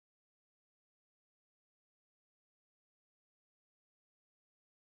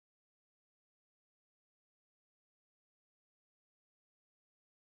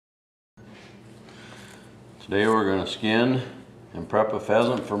Today we're going to skin and prep a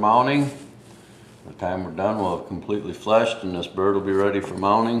pheasant for mounting. By the time we're done, we'll have completely fleshed and this bird will be ready for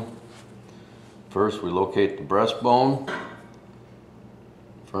mounting. First, we locate the breastbone.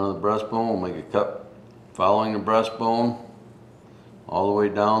 In front of the breastbone, we'll make a cut following the breastbone all the way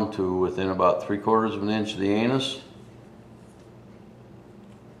down to within about 3/4 of an inch of the anus.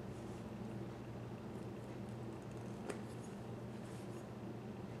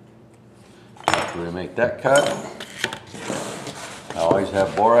 After we make that cut, I always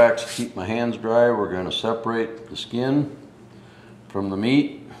have borax to keep my hands dry. We're going to separate the skin from the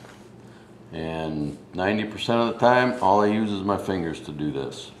meat, and 90% of the time all I use is my fingers to do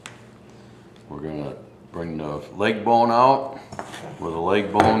this. We're going to bring the leg bone out where the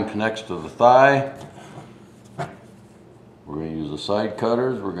leg bone connects to the thigh. We're going to use the side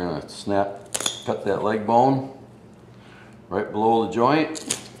cutters. We're going to cut that leg bone right below the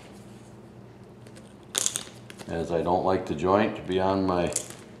joint, as I don't like the joint to be on my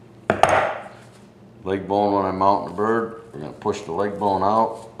leg bone when I'm mounting the bird. We're going to push the leg bone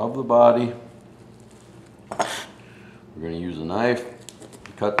out of the body. We're going to use a knife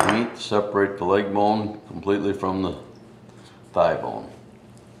to cut the meat to separate the leg bone completely from the thigh bone.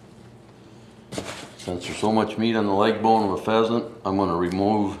 Since there's so much meat on the leg bone of a pheasant, I'm going to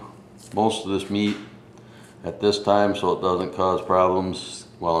remove most of this meat at this time so it doesn't cause problems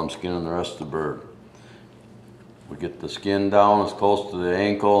while I'm skinning the rest of the bird. We get the skin down as close to the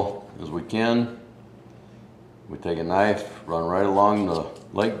ankle as we can. We take a knife, run right along the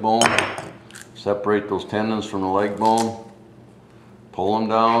leg bone, separate those tendons from the leg bone, pull them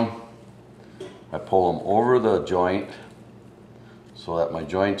down. I pull them over the joint so that my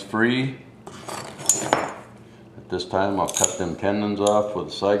joint's free. At this time, I'll cut them tendons off with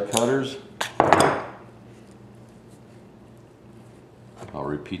the side cutters. I'll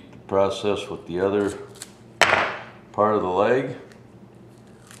repeat the process with the other part of the leg.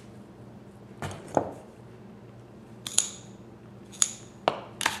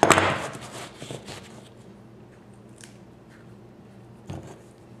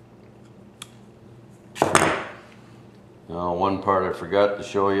 Now, one part I forgot to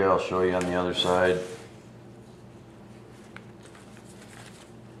show you, I'll show you on the other side.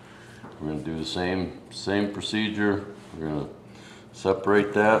 We're going to do the same procedure. We're going to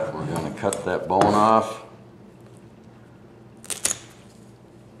separate that. We're going to cut that bone off.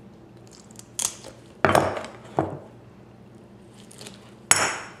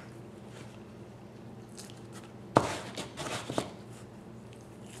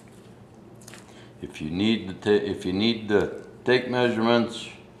 If you need to take measurements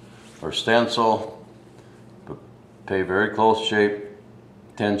or stencil, but pay very close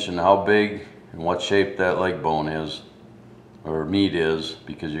attention to how big and what shape that leg bone is, or meat is,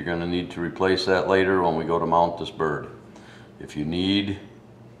 because you're going to need to replace that later when we go to mount this bird. If you need,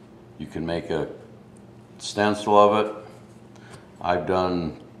 you can make a stencil of it. I've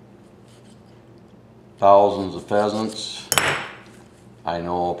done thousands of pheasants. I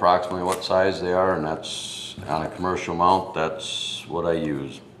know approximately what size they are, and that's on a commercial mount, that's what I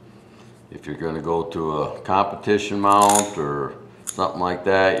use. If you're going to go to a competition mount or something like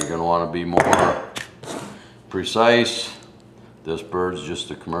that, you're going to want to be more precise. This bird's just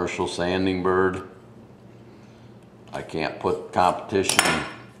a commercial sanding bird. I can't put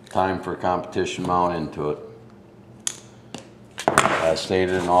time for a competition mount into it. As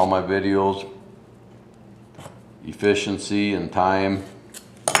stated in all my videos, efficiency and time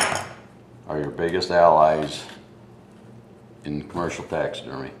are your biggest allies in commercial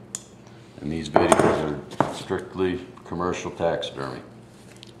taxidermy. And these videos are strictly commercial taxidermy.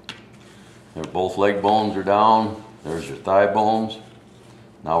 Both leg bones are down. There's your thigh bones.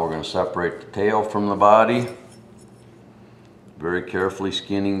 Now we're going to separate the tail from the body. Very carefully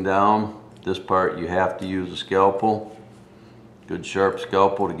skinning down. This part you have to use a scalpel. Good sharp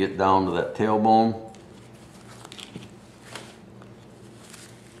scalpel to get down to that tailbone.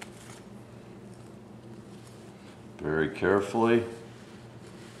 Very carefully.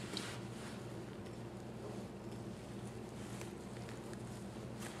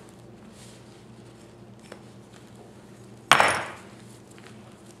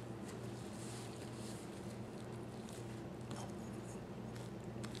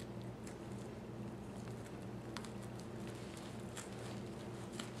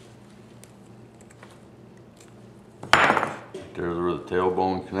 There's where the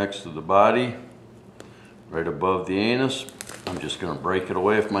tailbone connects to the body, right above the anus. I'm just going to break it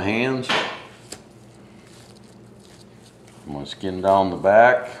away with my hands. I'm going to skin down the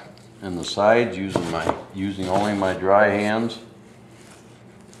back and the sides using only my dry hands.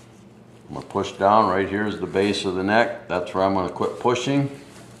 I'm going to push down. Right here is the base of the neck. That's where I'm going to quit pushing.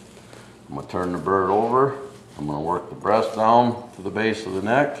 I'm going to turn the bird over. I'm going to work the breast down to the base of the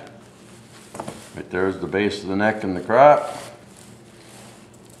neck. Right there is the base of the neck and the crop.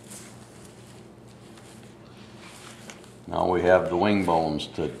 Now we have the wing bones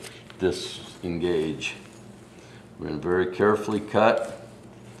to disengage. We're going to very carefully cut.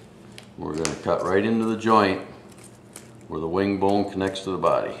 We're going to cut right into the joint where the wing bone connects to the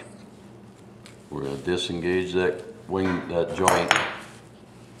body. We're going to disengage that joint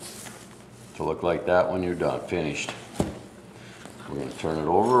to look like that when you're done, finished. We're going to turn it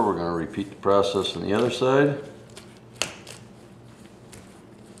over. We're going to repeat the process on the other side.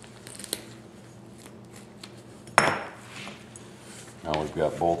 Now we've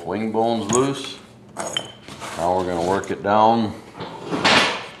got both wing bones loose. Now we're going to work it down.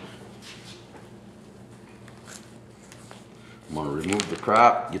 I'm going to remove the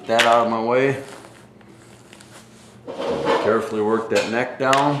crop, get that out of my way. Carefully work that neck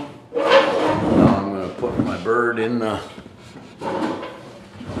down. Now I'm going to put my bird in the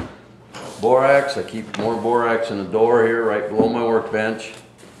borax. I keep more borax in the door here right below my workbench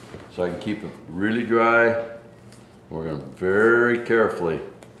so I can keep it really dry. We're going to very carefully,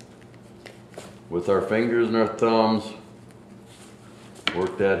 with our fingers and our thumbs,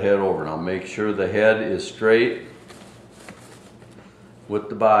 work that head over. Now make sure the head is straight with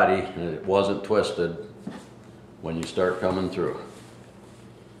the body and it wasn't twisted when you start coming through.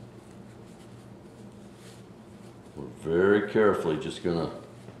 We're very carefully just going to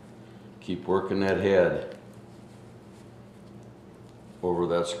keep working that head over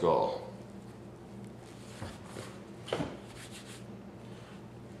that skull.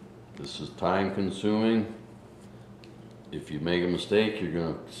 This is time consuming. If you make a mistake, you're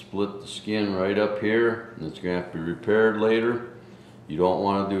going to split the skin right up here and it's going to have to be repaired later. You don't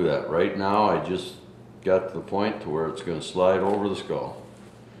want to do that. Right now I just got to the point to where it's going to slide over the skull.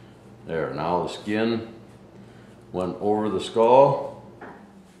 There, now the skin went over the skull.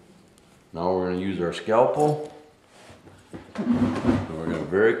 Now we're going to use our scalpel. And we're going to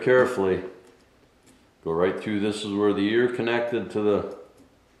very carefully go right through. This is where the ear connected to the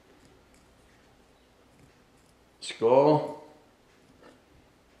skull.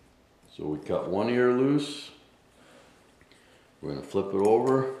 So we cut one ear loose. We're going to flip it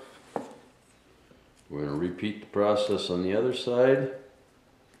over. We're going to repeat the process on the other side.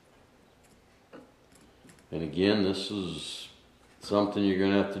 And again, this is something you're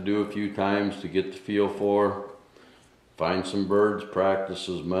going to have to do a few times to get the feel for. Find some birds, practice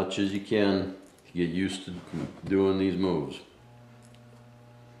as much as you can to get used to doing these moves.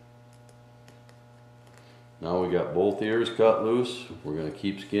 Now we got both ears cut loose. We're going to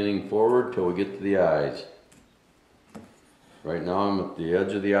keep skinning forward till we get to the eyes. Right now I'm at the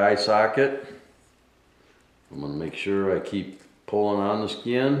edge of the eye socket. I'm going to make sure I keep pulling on the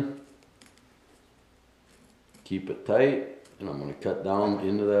skin. Keep it tight, and I'm going to cut down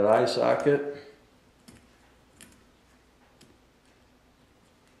into that eye socket.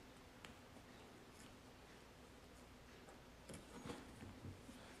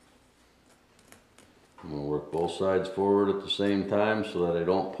 I'm going to work both sides forward at the same time so that I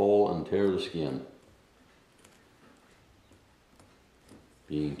don't pull and tear the skin.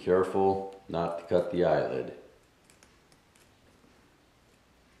 Being careful not to cut the eyelid.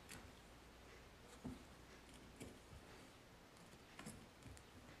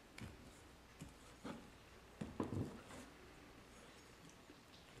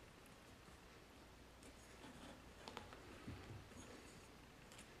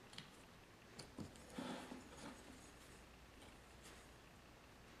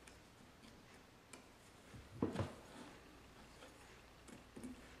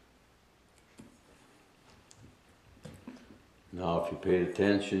 Now if you paid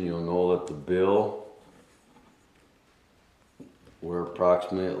attention, you'll know that the bill, where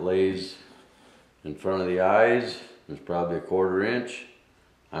approximately it lays in front of the eyes, is probably 1/4 inch.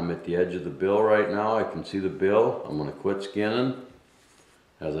 I'm at the edge of the bill right now. I can see the bill. I'm going to quit skinning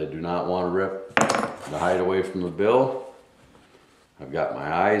as I do not want to rip the hide away from the bill. I've got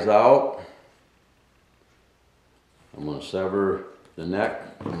my eyes out. I'm going to sever the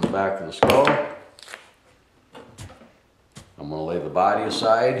neck from the back of the skull. I'm going to lay the body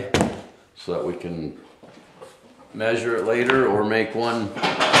aside so that we can measure it later or make one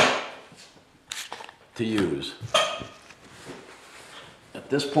to use. At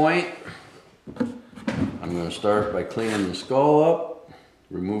this point, I'm going to start by cleaning the skull up,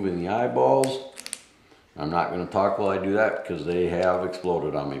 removing the eyeballs. I'm not going to talk while I do that because they have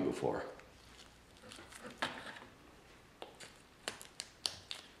exploded on me before.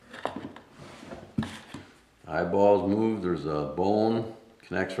 Eyeballs moved, there's a bone,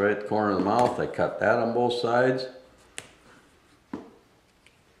 connects right at the corner of the mouth. I cut that on both sides.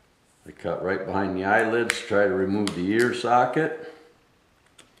 I cut right behind the eyelids, try to remove the ear socket.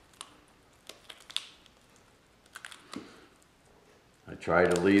 I try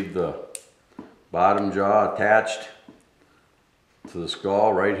to leave the bottom jaw attached to the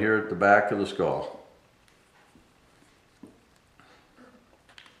skull right here at the back of the skull.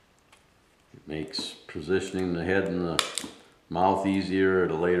 It makes positioning the head and the mouth easier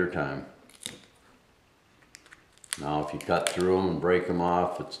at a later time. Now if you cut through them and break them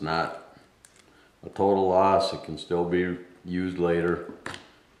off, it's not a total loss. It can still be used later.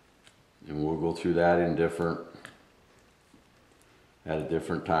 And we'll go through that at a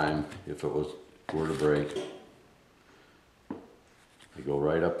different time if it were to break. I go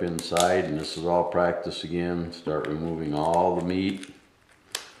right up inside, and this is all practice again. Start removing all the meat,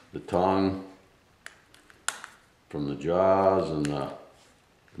 the tongue, from the jaws and the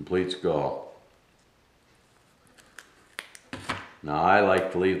complete skull. Now I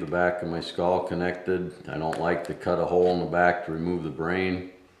like to leave the back of my skull connected. I don't like to cut a hole in the back to remove the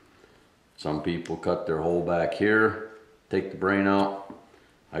brain. Some people cut their hole back here, take the brain out.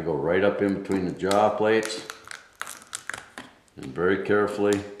 I go right up in between the jaw plates and very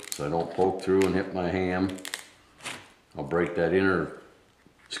carefully, so I don't poke through and hit my ham. I'll break that inner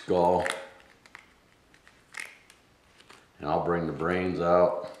skull, and I'll bring the brains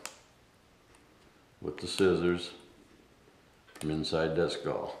out with the scissors from inside that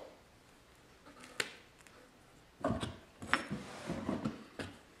skull. I'll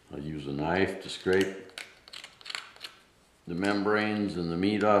use a knife to scrape the membranes and the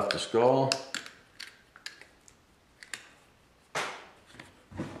meat off the skull.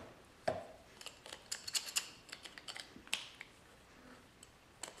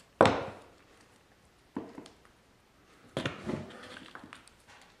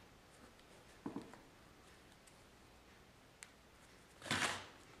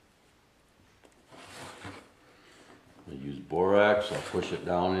 I use borax. I'll push it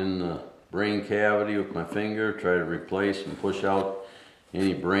down in the brain cavity with my finger, try to replace and push out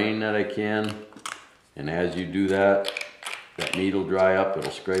any brain that I can. And as you do that, that meat will dry up.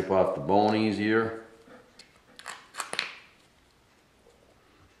 It'll scrape off the bone easier.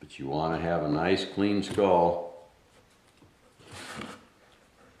 But you want to have a nice clean skull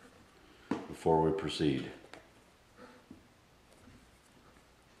before we proceed.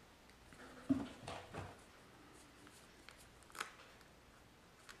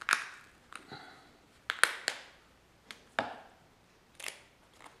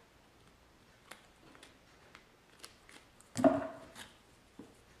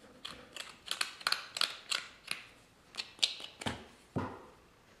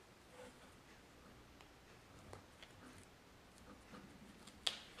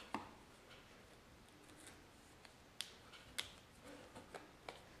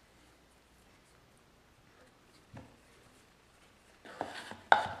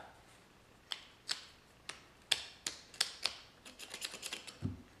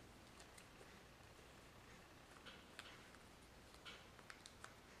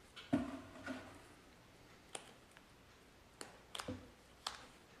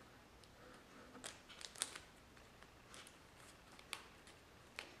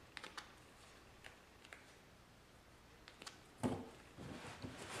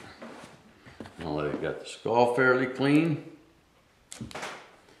 Now that I've got the skull fairly clean, I'm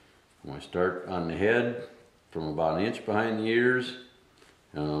going to start on the head from about an inch behind the ears,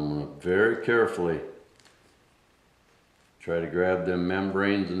 and I'm going to very carefully try to grab them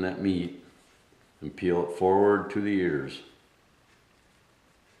membranes and that meat and peel it forward to the ears.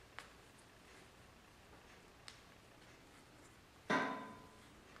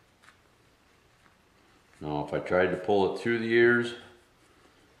 Now if I tried to pull it through the ears,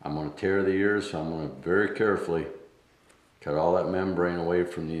 I'm going to tear the ears, so I'm going to very carefully cut all that membrane away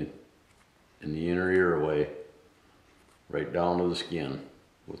from the inner ear away, right down to the skin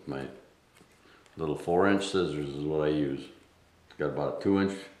with my little 4-inch scissors is what I use. It's got about a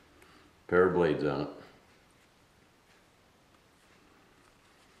 2-inch pair of blades on it.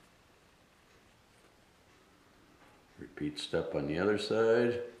 Repeat step on the other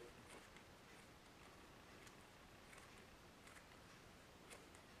side.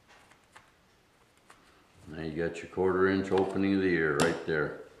 Now you got your 1/4 inch opening of the ear right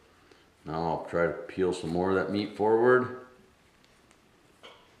there. Now I'll try to peel some more of that meat forward.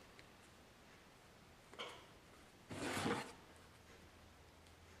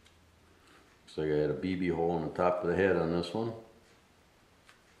 Looks like I had a BB hole in the top of the head on this one.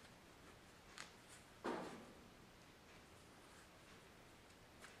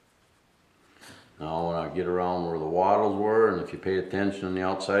 Now when I get around where the wattles were, and if you pay attention on the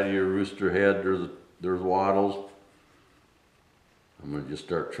outside of your rooster head, there's wattles. I'm going to just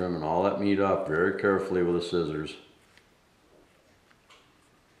start trimming all that meat off very carefully with the scissors.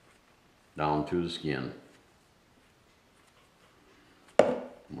 Down to the skin.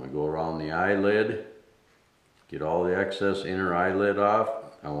 I'm going to go around the eyelid, get all the excess inner eyelid off.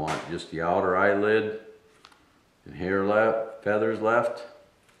 I want just the outer eyelid and hair left, feathers left.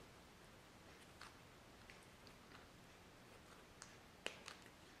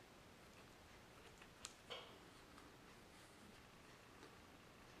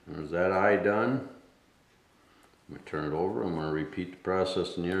 There's that eye done. I'm going to turn it over. I'm going to repeat the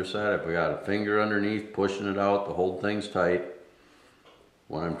process on the other side. If I got a finger underneath pushing it out, the whole thing's tight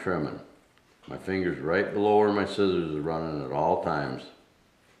when I'm trimming. My finger's right below where my scissors are running at all times.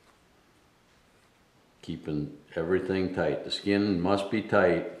 Keeping everything tight. The skin must be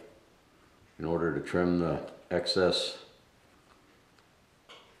tight in order to trim the excess,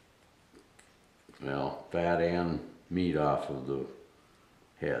 well, fat and meat off of the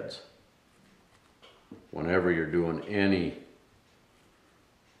heads. Whenever you're doing any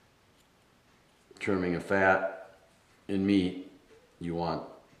trimming of fat and meat, you want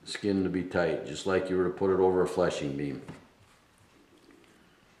the skin to be tight, just like you were to put it over a fleshing beam.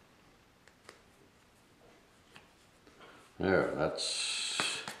 There, that's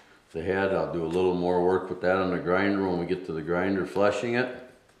the head. I'll do a little more work with that on the grinder when we get to the grinder fleshing it.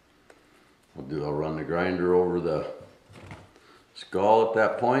 I'll run the grinder over the skull at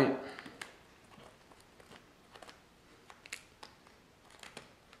that point.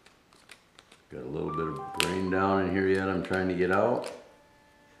 Got a little bit of brain down in here yet I'm trying to get out.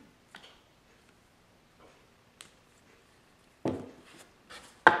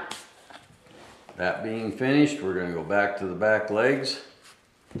 That being finished, we're going to go back to the back legs.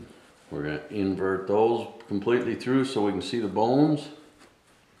 We're going to invert those completely through so we can see the bones.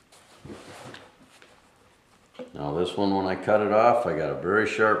 Now this one, when I cut it off, I got a very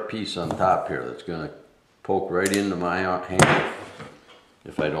sharp piece on top here that's going to poke right into my hand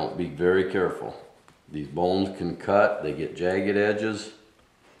if I don't be very careful. These bones can cut, they get jagged edges.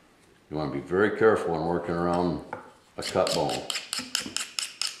 You want to be very careful when working around a cut bone.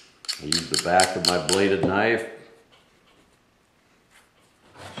 I use the back of my bladed knife,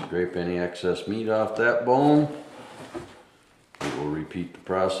 scrape any excess meat off that bone. We will repeat the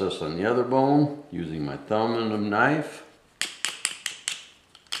process on the other bone using my thumb and a knife.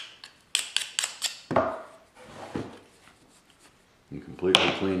 And completely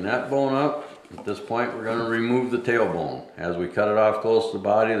clean that bone up. At this point, we're going to remove the tailbone. As we cut it off close to the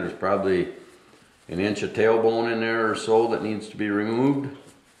body, there's probably an inch of tailbone in there or so that needs to be removed.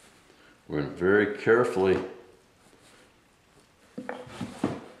 We're going to very carefully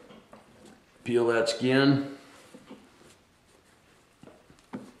peel that skin.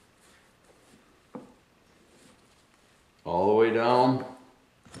 All the way down.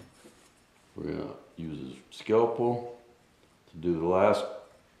 We're going to use a scalpel to do the last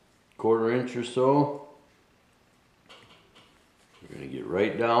quarter inch or so. We're going to get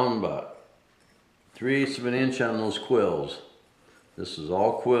right down about 3/8 of an inch on those quills. This is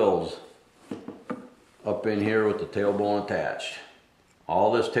all quills up in here with the tailbone attached.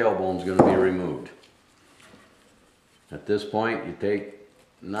 All this tailbone is going to be removed. At this point, you take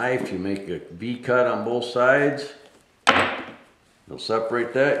a knife, you make a V cut on both sides. You'll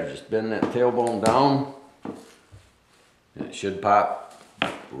separate that, you just bend that tailbone down, and it should pop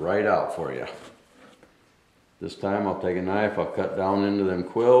right out for you. This time I'll take a knife, I'll cut down into them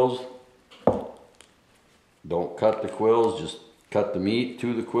quills. Don't cut the quills, just cut the meat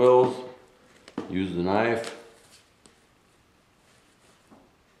to the quills. Use the knife.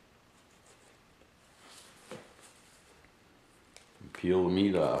 And peel the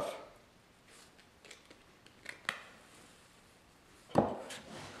meat off.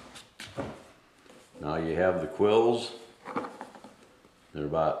 Now you have the quills. They're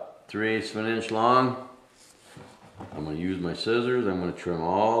about 3/8 of an inch long. I'm going to use my scissors. I'm going to trim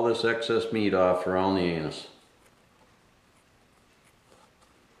all this excess meat off around the anus.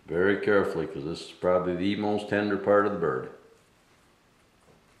 Very carefully, because this is probably the most tender part of the bird.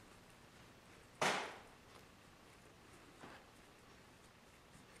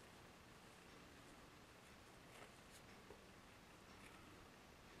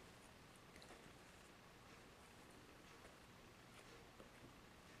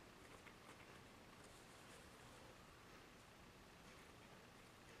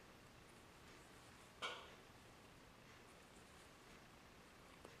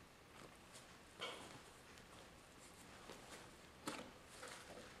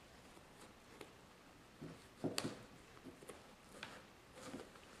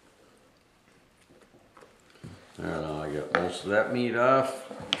 most of that meat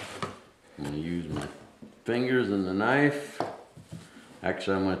off. I'm going to use my fingers and the knife.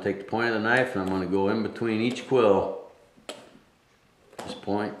 Actually, I'm going to take the point of the knife and I'm going to go in between each quill.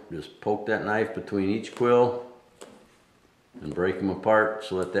 Just poke that knife between each quill and break them apart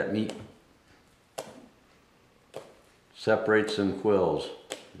so that meat separates them quills.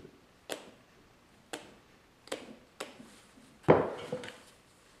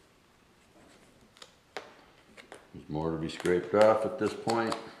 There's more to be scraped off at this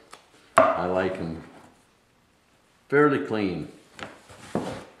point. I like them fairly clean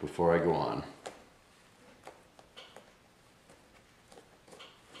before I go on.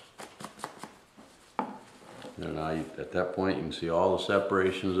 And at that point you can see all the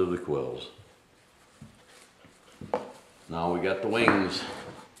separations of the quills. Now we got the wings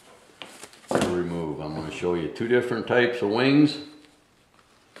to remove. I'm going to show you two different types of wings.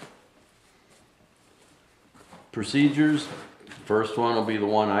 Procedures. First one will be the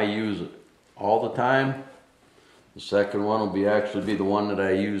one I use all the time. The second one will actually be the one that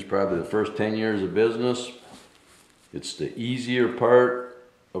I use probably the first 10 years of business. It's the easier part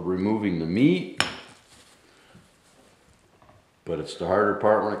of removing the meat, but it's the harder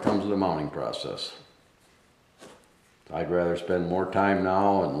part when it comes to the mounting process. I'd rather spend more time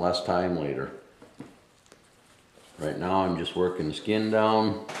now and less time later. Right now I'm just working the skin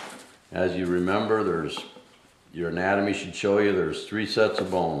down. As you remember, your anatomy should show you there's 3 sets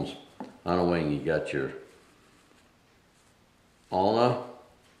of bones on a wing. You got your ulna,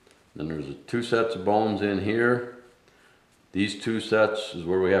 then there's 2 sets of bones in here. These 2 sets is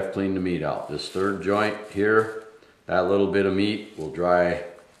where we have to clean the meat out. This third joint here, that little bit of meat will dry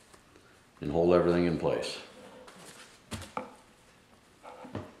and hold everything in place.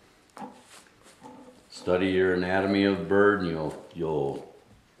 Study your anatomy of the bird and you'll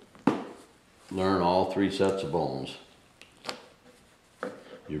learn all 3 sets of bones.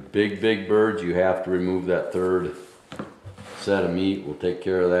 Your big birds, you have to remove that third set of meat. We'll take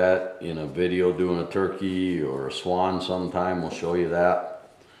care of that in a video doing a turkey or a swan sometime. We'll show you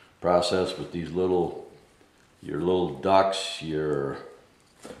that process. With these your little ducks, your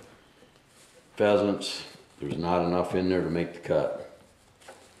pheasants, there's not enough in there to make the cut.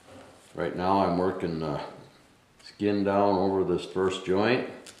 Right now I'm working the skin down over this first joint.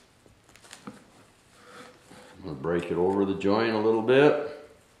 I'm going to break it over the joint a little bit.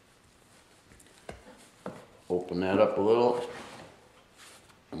 Open that up a little.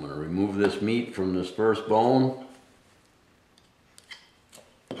 I'm going to remove this meat from this first bone.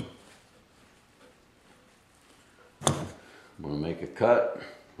 I'm going to make a cut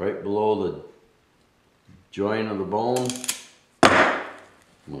right below the joint of the bone.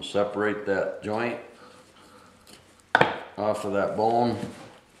 I'm going to separate that joint off of that bone.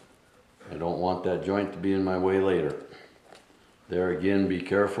 I don't want that joint to be in my way later. There again, be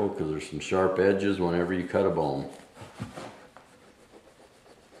careful because there's some sharp edges whenever you cut a bone.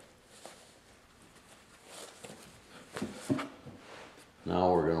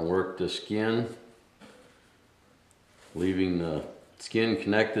 Now we're going to work the skin, leaving the skin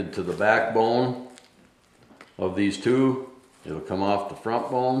connected to the backbone of these 2. It'll come off the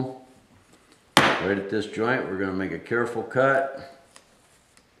front bone. Right at this joint, we're going to make a careful cut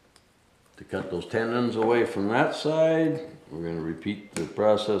to cut those tendons away from that side. We're going to repeat the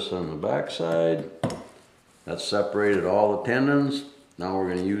process on the back side. That's separated all the tendons. Now we're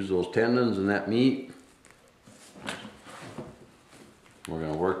going to use those tendons and that meat. We're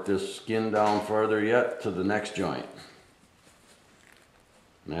going to work this skin down further yet to the next joint.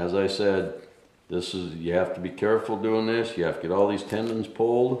 And as I said, you have to be careful doing this. You have to get all these tendons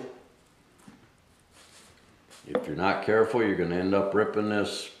pulled. If you're not careful, you're going to end up ripping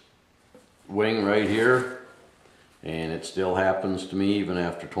this wing right here. And it still happens to me even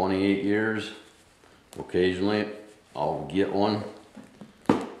after 28 years. Occasionally I'll get one.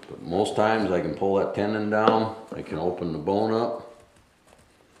 But most times I can pull that tendon down. I can open the bone up.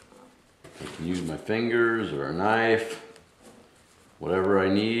 I can use my fingers or a knife. Whatever I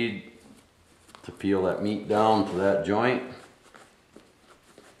need to peel that meat down to that joint.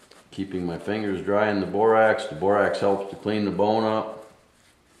 Keeping my fingers dry in the borax. The borax helps to clean the bone up.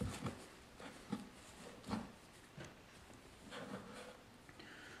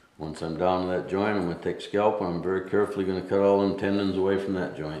 Once I'm down to that joint, I'm going to take a scalpel and I'm very carefully going to cut all them tendons away from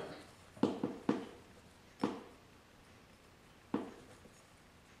that joint.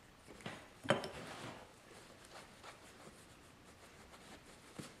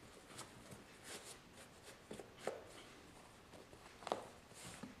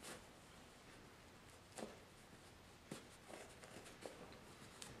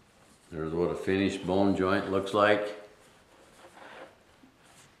 There's what a finished bone joint looks like.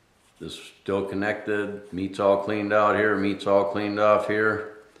 This is still connected. Meat's all cleaned out here. Meat's all cleaned off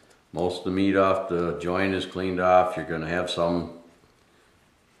here. Most of the meat off the joint is cleaned off. You're going to have some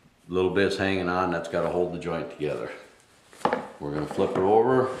little bits hanging on. That's got to hold the joint together. We're going to flip it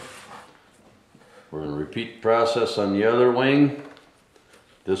over. We're going to repeat the process on the other wing.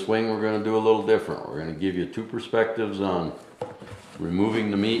 This wing we're going to do a little different. We're going to give you two perspectives on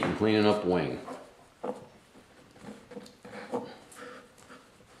removing the meat and cleaning up the wing.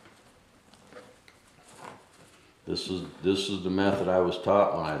 This is the method I was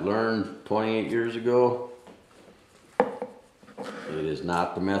taught when I learned 28 years ago. It is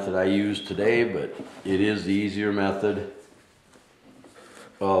not the method I use today, but it is the easier method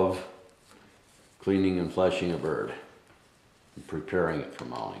of cleaning and fleshing a bird and preparing it for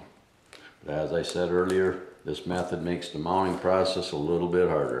mounting. But as I said earlier, this method makes the mounting process a little bit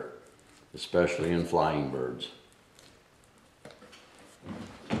harder, especially in flying birds.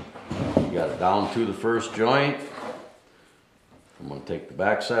 You got it down to the first joint. I'm going to take the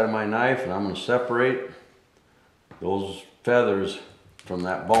back side of my knife and I'm going to separate those feathers from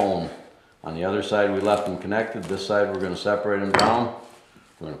that bone. On the other side we left them connected. This side we're going to separate them down.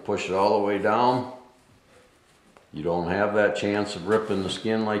 We're going to push it all the way down. You don't have that chance of ripping the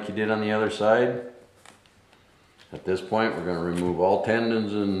skin like you did on the other side. At this point we're going to remove all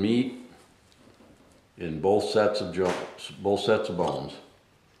tendons and meat in both sets of joints, both sets of bones.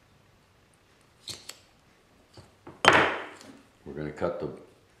 We're going to cut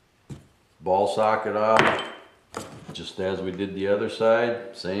the ball socket off just as we did the other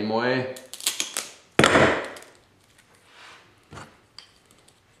side, same way.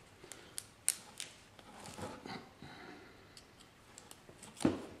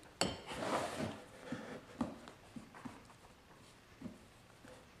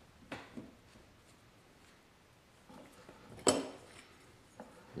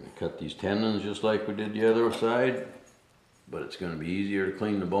 Cut these tendons just like we did the other side, but it's going to be easier to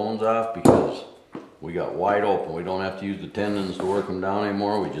clean the bones off because we got wide open. We don't have to use the tendons to work them down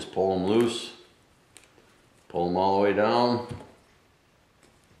anymore. We just pull them loose, pull them all the way down,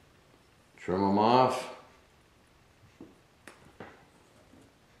 trim them off.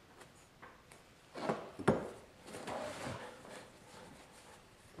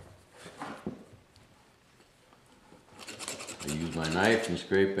 I use my knife and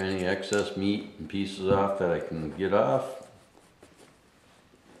scrape any excess meat and pieces off that I can get off.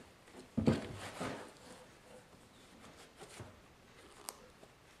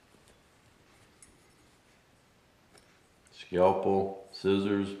 Scalpel,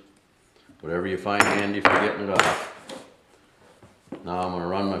 scissors, whatever you find handy for getting it off. Now I'm going to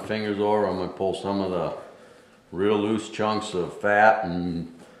run my fingers over. I'm going to pull some of the real loose chunks of fat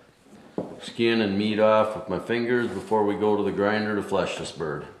and skin and meat off with my fingers before we go to the grinder to flesh this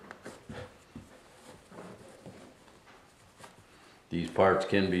bird. These parts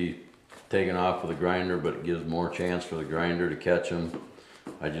can be taken off with a grinder, but it gives more chance for the grinder to catch them.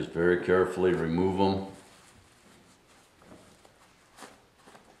 I just very carefully remove them.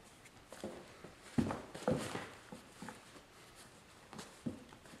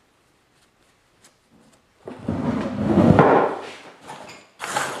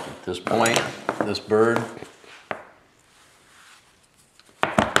 At this point, this bird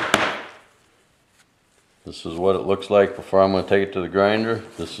this is what it looks like before I'm going to take it to the grinder.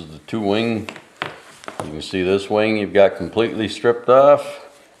 This is the two wing. You can see this wing you've got completely stripped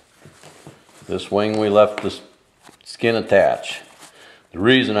off. This wing we left the skin attached. The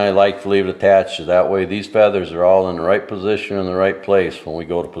reason I like to leave it attached is that way these feathers are all in the right position in the right place when we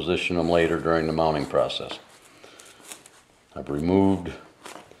go to position them later during the mounting process. I've removed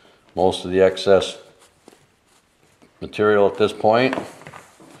most of the excess material at this point.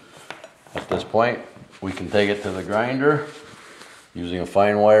 At this point, we can take it to the grinder using a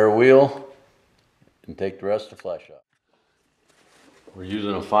fine wire wheel and take the rest of the flesh out. We're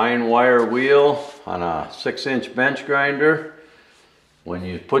using a fine wire wheel on a 6-inch bench grinder. When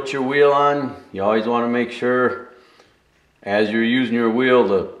you put your wheel on, you always want to make sure as you're using your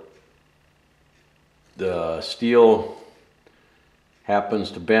wheel the steel happens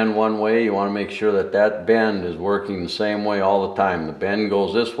to bend one way. You want to make sure that that bend is working the same way all the time. The bend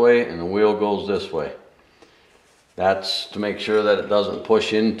goes this way and the wheel goes this way. That's to make sure that it doesn't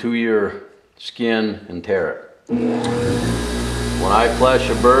push into your skin and tear it. When I flesh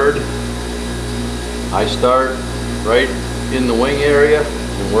a bird, I start right in the wing area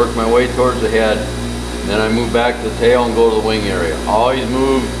and work my way towards the head. And then I move back to the tail and go to the wing area. Always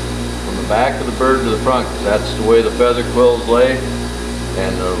move from the back of the bird to the front, because that's the way the feather quills lay.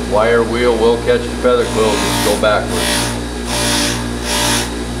 And the wire wheel will catch the feather quills and go backwards.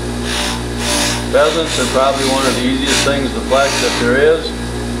 Pheasants are probably one of the easiest things to flesh that there is,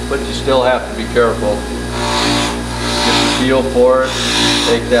 but you still have to be careful. Get the feel for it,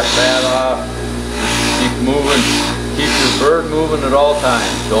 take that fat off, keep moving, keep your bird moving at all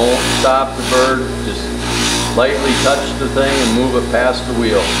times. Don't stop the bird, just lightly touch the thing and move it past the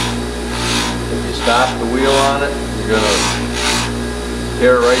wheel. If you stop the wheel on it, you're going to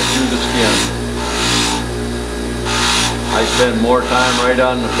tear right through the skin. I spend more time right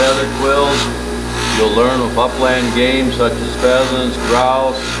on the feathered quills. You'll learn with upland game such as pheasants,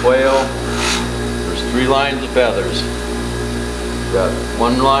 grouse, quail. There's 3 lines of feathers. Got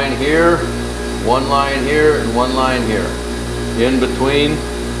 1 line here, 1 line here, and 1 line here. In between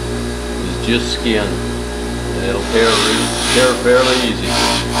is just skin, and it'll tear fairly easy.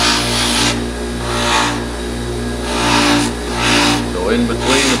 So in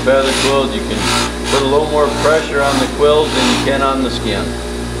between the feather quills, you can put a little more pressure on the quills than you can on the skin.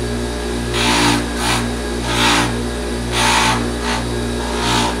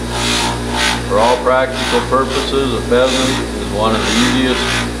 For all practical purposes, a pheasant is one of the easiest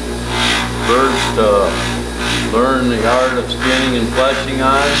birds to learn the art of skinning and fleshing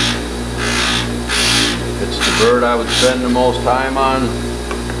on. It's the bird I would spend the most time on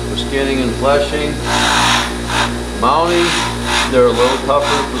for skinning and fleshing. Mounting, they're a little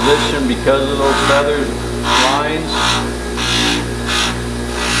tougher position because of those feathered lines.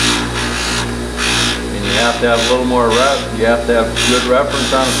 And you have to have a little more you have to have good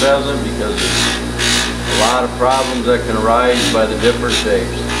reference on a pheasant because there's a lot of problems that can arise by the different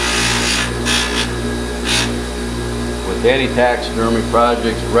shapes. With any taxidermy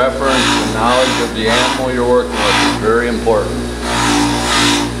projects, reference and knowledge of the animal you're working with is very important.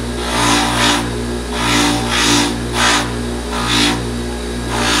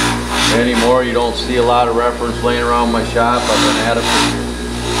 Anymore, you don't see a lot of reference laying around my shop. I've been at it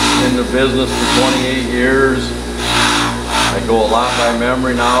in the business for 28 years. I go a lot by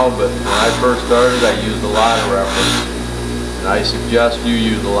memory now, but when I first started, I used a lot of reference. And I suggest you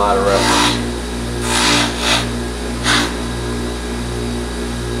use a lot of reference.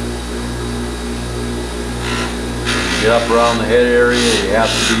 Get up around the head area, you have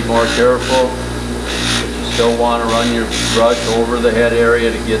to be more careful. But you still want to run your brush over the head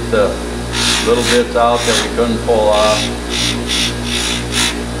area to get the little bits out that we couldn't pull off.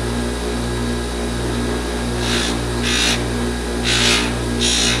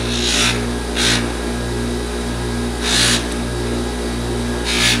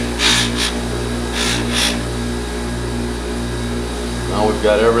 Now we've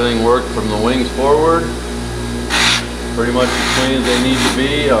got everything worked from the wings forward. Pretty much as clean as they need to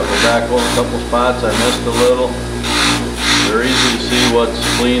be. I'll go back over a couple spots I missed a little. Very easy to see what's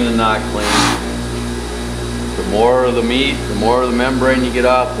clean and not clean. The more of the meat, the more of the membrane you get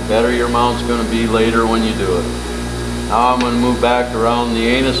off, the better your mount's going to be later when you do it. Now I'm going to move back around the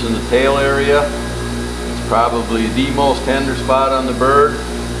anus and the tail area. It's probably the most tender spot on the bird.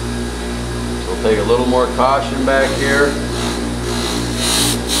 So take a little more caution back here.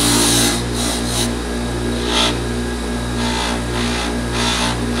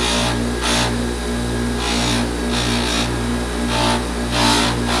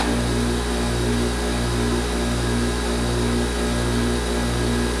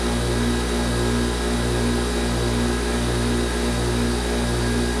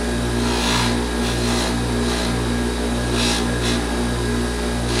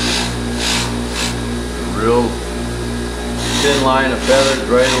 Real thin line of feathers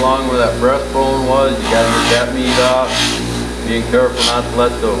right along where that breastbone was. You got to get that meat off. Being careful not to let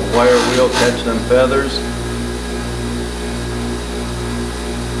the wire wheel catch them feathers.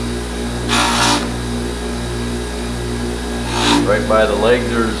 Right by the leg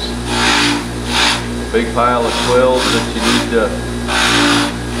there's a big pile of quills that you need to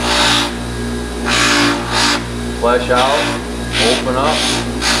flesh out, open up.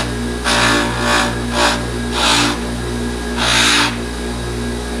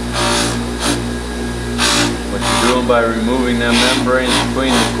 By removing them membranes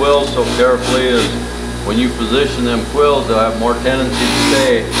between the quills so carefully is when you position them quills, they'll have more tendency to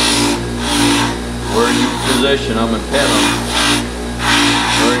stay where you position them and pin them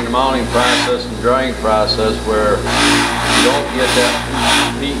during the mounting process and drying process, where you don't get that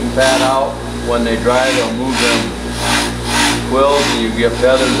meat and fat out. When they dry, they'll move them quills and you get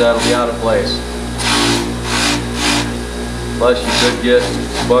feathers that'll be out of place. Plus you could get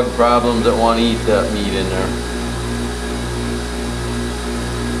bug problems that want to eat that meat in there.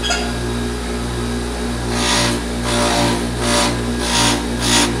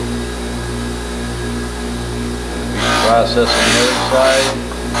 Process on the other side.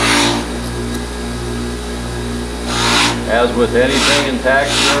 as with anything in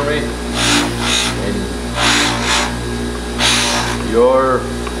taxidermy, and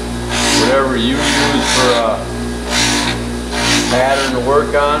whatever you use for a pattern to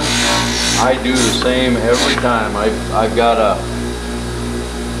work on, I do the same every time. I've got a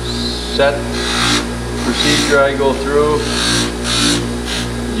set procedure I go through.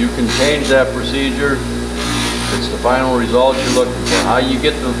 You can change that procedure. It's the final result you're looking for. How you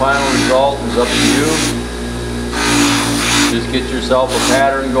get to the final result is up to you. Just get yourself a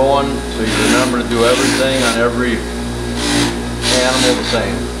pattern going so you remember to do everything on every animal the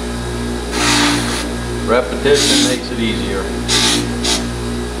same. Repetition makes it easier.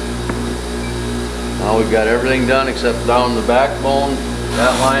 Now we've got everything done except down the backbone,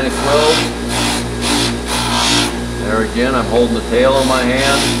 that line of quills. There again, I'm holding the tail in my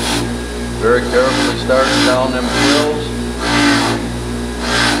hand, very carefully starting down them quills.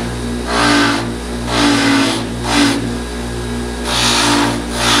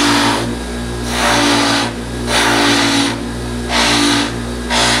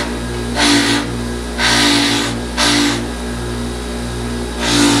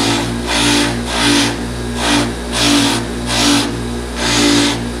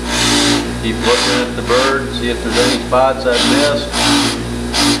 Keep looking at the bird, see if there's any spots I've missed.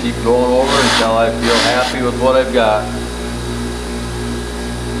 Keep going over until I feel happy with what I've got.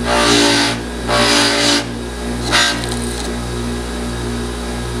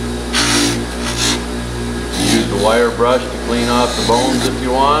 Use the wire brush to clean off the bones if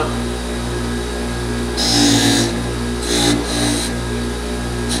you want.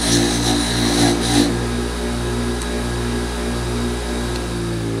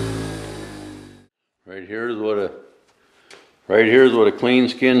 Right here is what a clean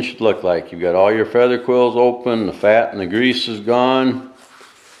skin should look like. You've got all your feather quills open, the fat and the grease is gone.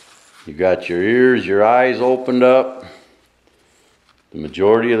 You've got your ears, your eyes opened up. The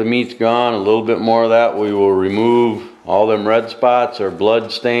majority of the meat's gone. A little bit more of that we will remove. All them red spots are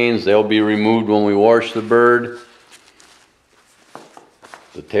blood stains. They'll be removed when we wash the bird.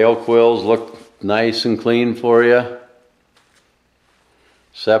 The tail quills look nice and clean for you.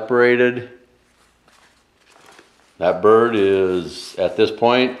 Separated. That bird is, at this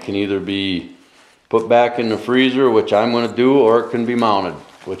point, can either be put back in the freezer, which I'm going to do, or it can be mounted,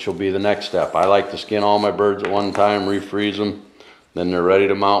 which will be the next step. I like to skin all my birds at one time, refreeze them, then they're ready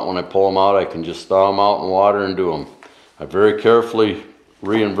to mount. When I pull them out, I can just thaw them out in water and do them. I very carefully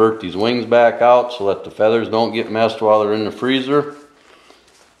reinvert these wings back out so that the feathers don't get messed while they're in the freezer.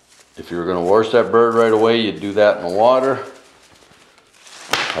 If you're going to wash that bird right away, you do that in the water.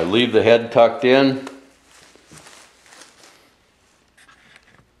 I leave the head tucked in.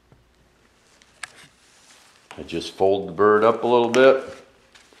 I just fold the bird up a little bit,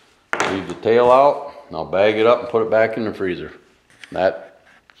 leave the tail out, and I'll bag it up and put it back in the freezer. That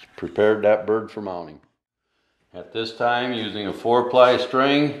prepared that bird for mounting. At this time, using a 4-ply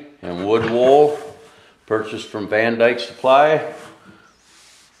string and wood wool purchased from Van Dyke Supply,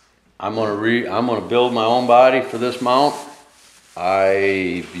 I'm gonna build my own body for this mount.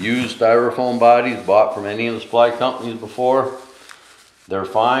 I've used styrofoam bodies bought from any of the supply companies before. They're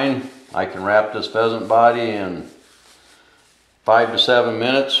fine. I can wrap this pheasant body in 5 to 7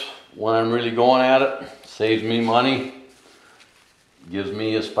 minutes when I'm really going at it. Saves me money. Gives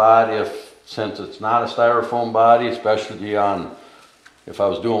me a spot since it's not a styrofoam body, especially if I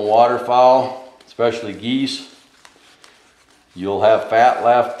was doing waterfowl, especially geese, you'll have fat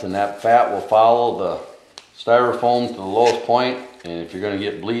left and that fat will follow the styrofoam to the lowest point, and if you're going to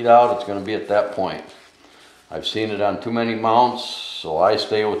get bleed out, it's going to be at that point. I've seen it on too many mounts, so I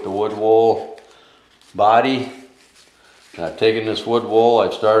stay with the wood wool body. And I've taken this wood wool,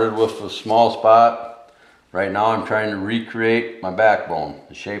 I've started with a small spot. Right now I'm trying to recreate my backbone.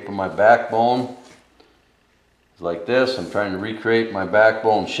 The shape of my backbone is like this. I'm trying to recreate my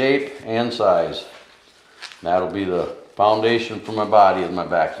backbone shape and size. That'll be the foundation for my body, is my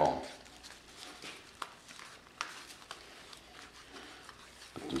backbone.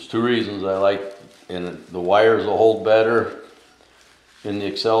 But there's 2 reasons I like. And the wires will hold better in the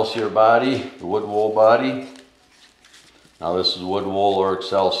Excelsior body, the wood wool body. Now this is wood wool or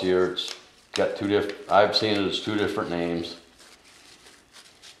Excelsior. It's got 2 different, I've seen it as 2 different names.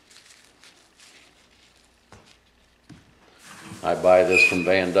 I buy this from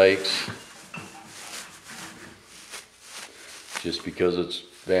Van Dyke's just because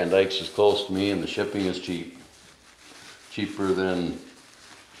Van Dyke's is close to me and the shipping is cheap. Cheaper than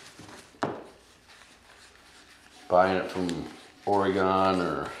buying it from Oregon,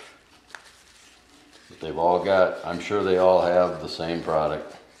 or they've all got, I'm sure they all have the same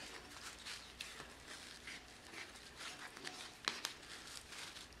product.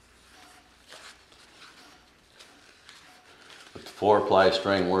 4-ply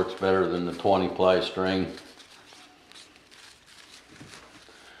string works better than the 20-ply string.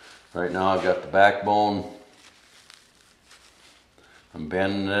 Right now I've got the backbone. I'm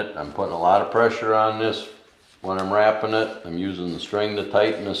bending it. I'm putting a lot of pressure on this when I'm wrapping it. I'm using the string to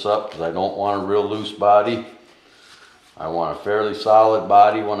tighten this up because I don't want a real loose body. I want a fairly solid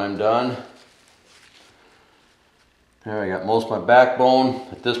body when I'm done. There, I got most of my backbone.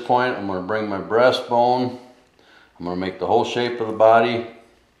 At this point, I'm going to bring my breastbone. I'm going to make the whole shape of the body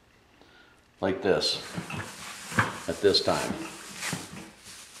like this at this time.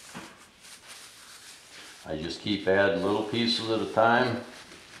 I just keep adding little pieces at a time,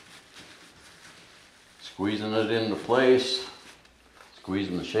 squeezing it into place,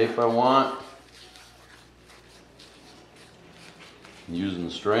 squeezing the shape I want, using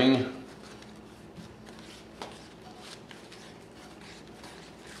the string.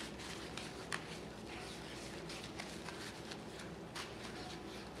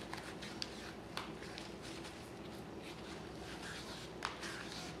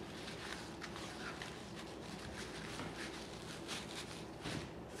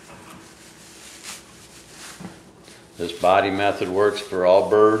 This body method works for all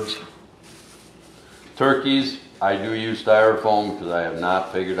birds. Turkeys, I do use styrofoam because I have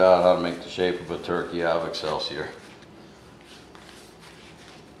not figured out how to make the shape of a turkey out of Excelsior.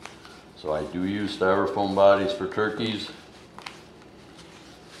 So I do use styrofoam bodies for turkeys.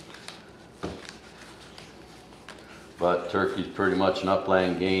 But turkey's pretty much an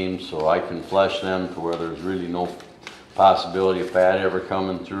upland game, so I can flesh them to where there's really no possibility of fat ever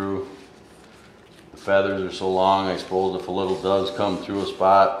coming through. The feathers are so long, I suppose if a little does come through a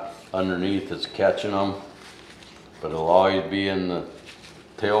spot underneath, it's catching them. But it'll always be in the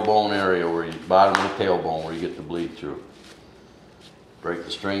tailbone area, where you, bottom of the tailbone, where you get the bleed through. Break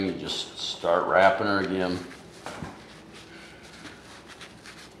the string, you just start wrapping her again.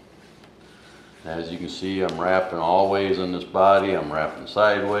 As you can see, I'm wrapping all ways in this body. I'm wrapping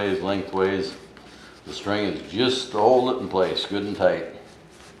sideways, lengthways. The string is just to hold it in place, good and tight.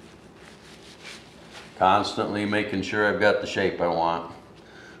 Constantly making sure I've got the shape I want.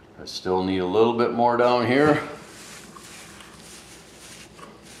 I still need a little bit more down here.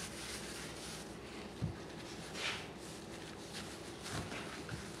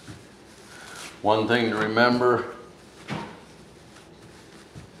 One thing to remember,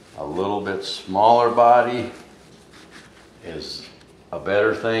 a little bit smaller body is a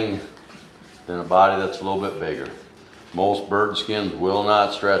better thing than a body that's a little bit bigger. Most bird skins will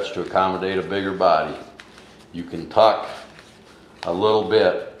not stretch to accommodate a bigger body. You can tuck a little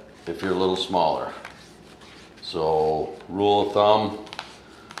bit if you're a little smaller. So, rule of thumb,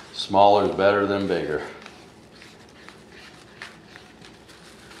 smaller is better than bigger.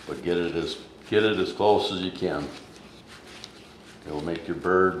 But get it as close as you can. It'll make your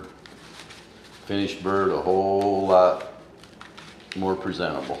bird, finished bird, a whole lot more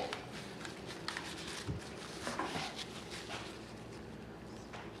presentable.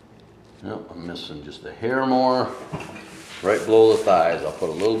 Yep, I'm missing just a hair more. Right below the thighs, I'll put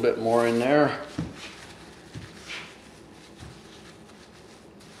a little bit more in there.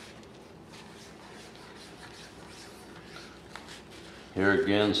 Here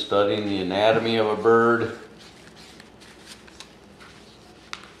again, studying the anatomy of a bird.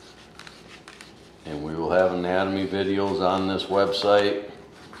 And we will have anatomy videos on this website.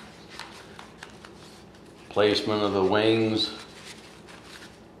 Placement of the wings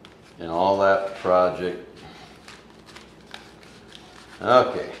and all that project.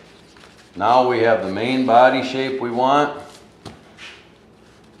 Okay, now we have the main body shape we want.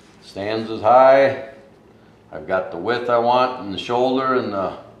 Stands as high. I've got the width I want in the shoulder and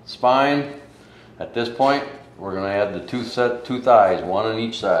the spine. At this point, we're going to add the two thighs, one on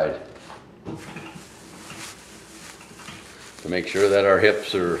each side, to make sure that our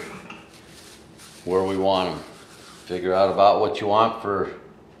hips are where we want them. Figure out about what you want for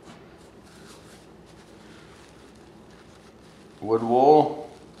wood wool.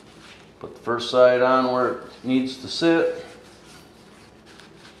 Put the first side on where it needs to sit.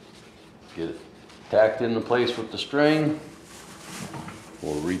 Get it tacked into place with the string.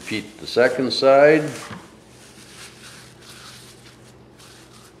 We'll repeat the second side.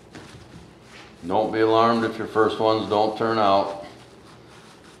 Don't be alarmed if your first ones don't turn out.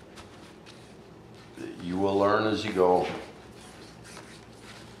 You will learn as you go.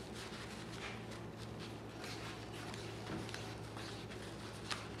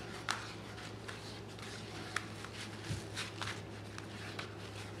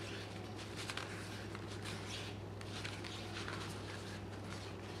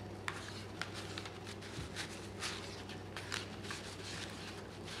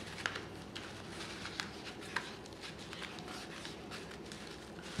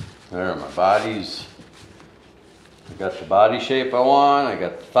 There, my body's, I got the body shape I want, I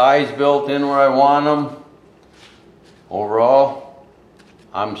got the thighs built in where I want them. Overall,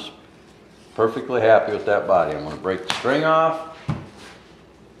 I'm perfectly happy with that body. I'm going to break the string off.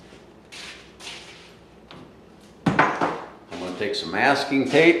 I'm going to take some masking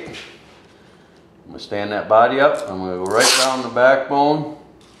tape. I'm going to stand that body up. I'm going to go right down the backbone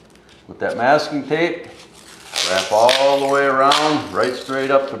with that masking tape. Wrap all the way around, right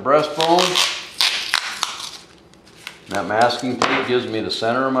straight up the breastbone. And that masking tape gives me the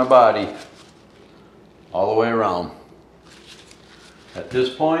center of my body all the way around. At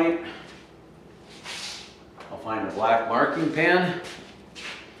this point, I'll find a black marking pen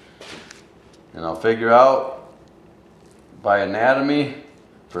and I'll figure out by anatomy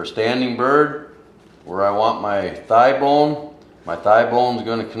for a standing bird where I want my thigh bone. My thigh bone is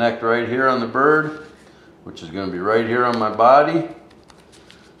going to connect right here on the bird, which is going to be right here on my body.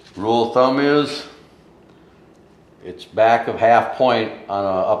 Rule of thumb is it's back of half point on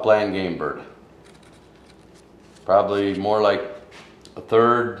an upland game bird. Probably more like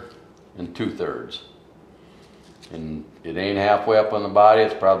 1/3 and 2/3. And it ain't halfway up on the body,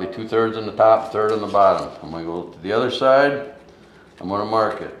 it's probably 2/3 on the top, 1/3 on the bottom. I'm going to go to the other side, I'm going to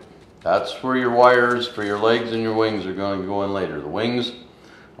mark it. That's where your wires for your legs and your wings are going to go in later. The wings,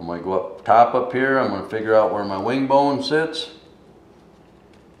 I'm going to go up top up here, I'm going to figure out where my wing bone sits.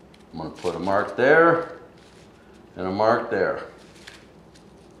 I'm going to put a mark there and a mark there.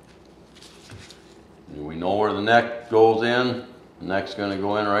 And we know where the neck goes in. The neck's going to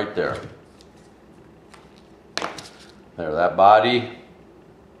go in right there. There, that body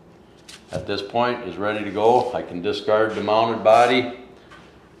at this point is ready to go. I can discard the mounted body.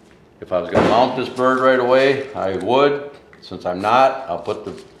 If I was going to mount this bird right away, I would. Since I'm not, I'll put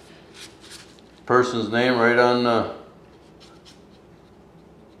the person's name right on the,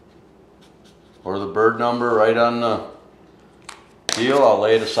 or the bird number right on the deal. I'll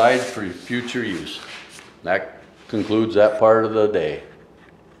lay it aside for future use. That concludes that part of the day.